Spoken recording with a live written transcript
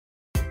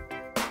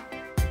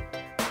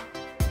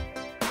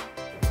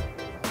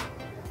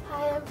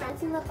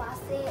is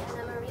Inelastic and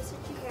I'm a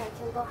researcher here at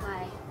Kimball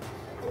High.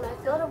 In my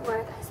field of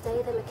work, I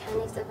study the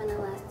mechanics of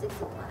inelastic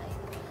supply.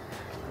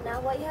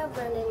 Now what you have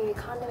learned in your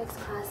economics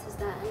class is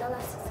that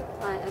inelastic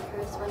supply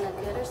occurs when a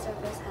good or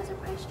service has a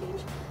price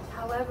change.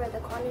 However, the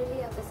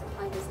quantity of the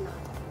supply does not.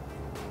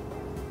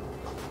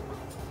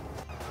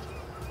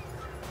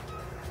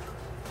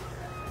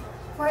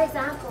 For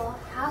example,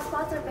 house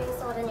lots are being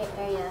sold in your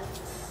area.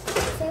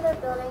 Let's say they're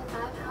building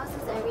 5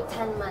 houses every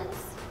 10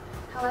 months.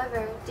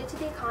 However, due to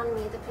the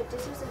economy, the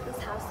producers of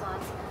these house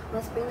lots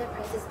must bring their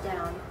prices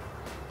down.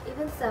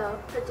 Even so,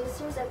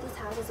 producers of these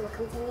houses will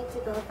continue to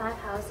build 5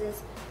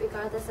 houses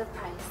regardless of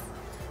price.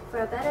 For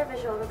a better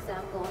visual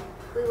example,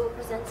 we will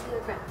present to you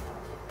a graph.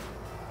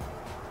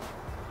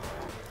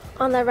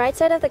 On the right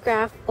side of the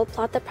graph, we'll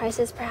plot the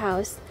prices per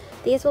house.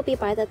 These will be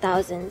by the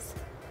thousands.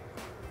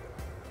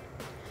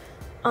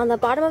 On the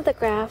bottom of the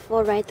graph,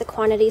 we'll write the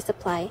quantity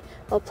supply.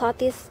 We'll plot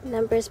these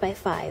numbers by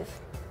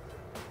 5.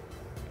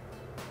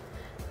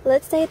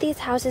 Let's say these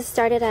houses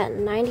started at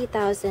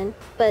 90,000,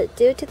 but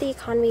due to the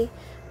economy,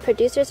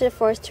 producers are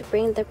forced to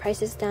bring their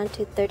prices down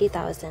to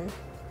 30,000.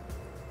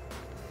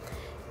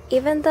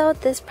 Even though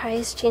this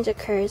price change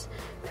occurs,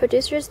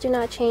 producers do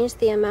not change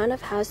the amount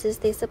of houses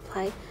they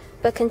supply,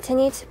 but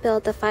continue to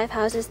build the 5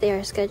 houses they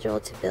are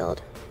scheduled to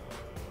build.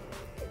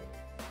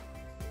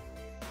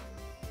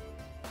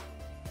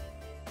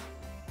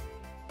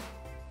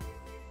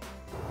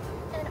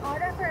 In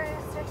order for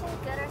a certain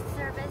good or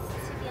service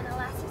to be an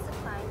elastic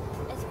supply,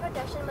 its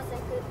production must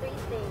include 3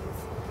 things.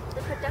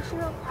 The production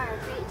will require a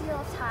great deal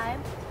of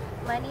time,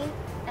 money,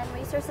 and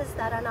resources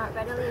that are not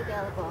readily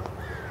available.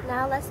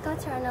 Now let's go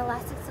to our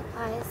inelastic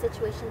supply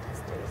situation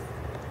testers.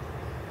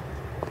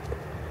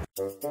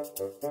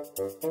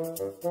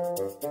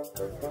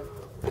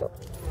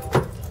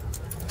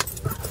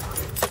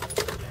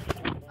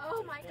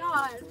 Oh my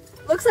god!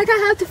 Looks like I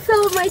have to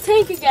fill up my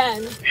tank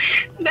again.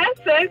 That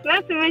sucks,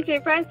 not to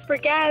mention price for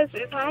gas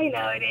is high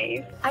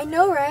nowadays. I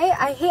know, right?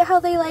 I hate how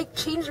they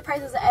change the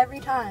prices every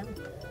time.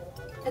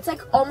 It's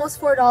like almost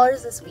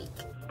 $4 this week.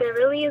 There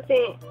really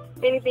isn't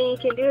anything you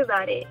can do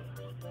about it.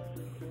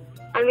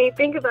 I mean,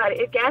 think about it.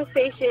 If gas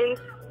stations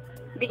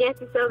began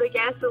to sell their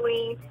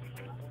gasoline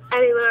at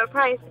a lower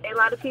price, a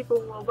lot of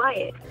people will buy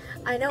it.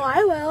 I know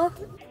I will.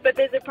 But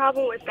there's a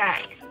problem with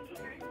that.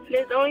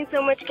 There's only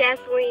so much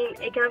gasoline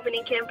a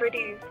company can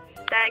produce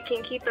that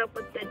can keep up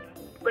with the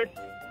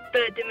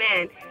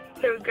demand.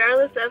 So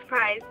regardless of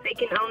price, they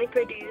can only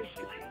produce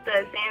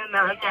the same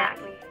amount of gas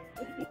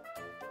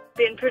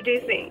been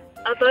producing.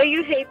 Although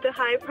you hate the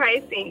high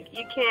pricing,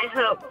 you can't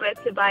help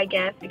but to buy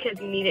gas because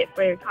you need it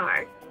for your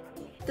car.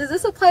 Does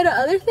this apply to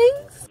other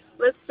things?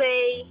 Let's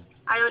say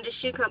I owned a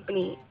shoe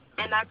company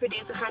and I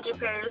produce 100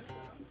 pairs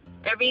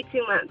every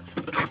 2 months.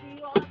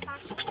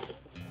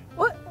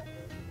 What?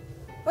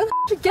 Where the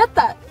did you get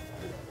that?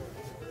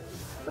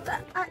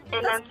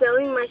 And I'm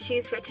selling my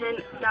shoes for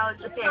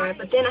 $10 a pair,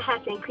 but then I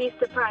have to increase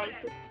the price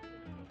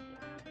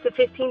to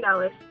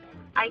 $15.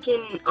 I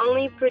can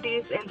only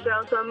produce and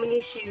sell so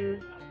many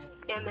shoes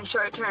in the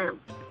short term,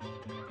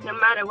 no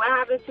matter what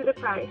happens to the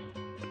price.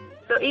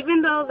 So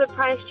even though the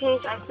price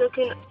changed, I still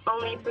can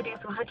only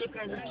produce 100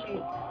 pairs of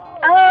shoes.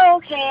 Oh,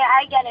 okay,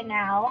 I get it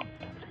now.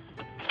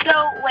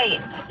 So,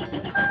 wait.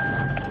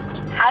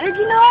 How did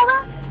you know all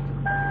that?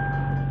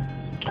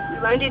 We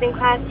learned it in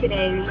class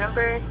today,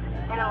 remember?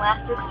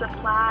 Inelastic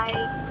supply.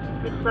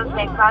 We're supposed to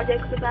make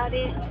projects about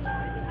it.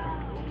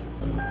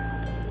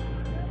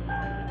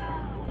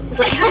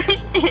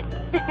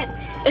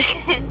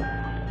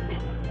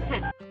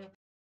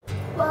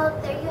 Well,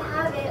 there you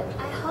have it.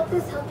 I hope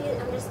this helped you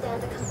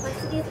understand the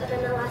complexities of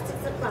an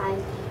elastic supply.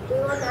 We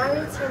will now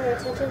return your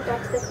attention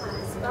back to the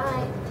class.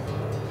 Bye.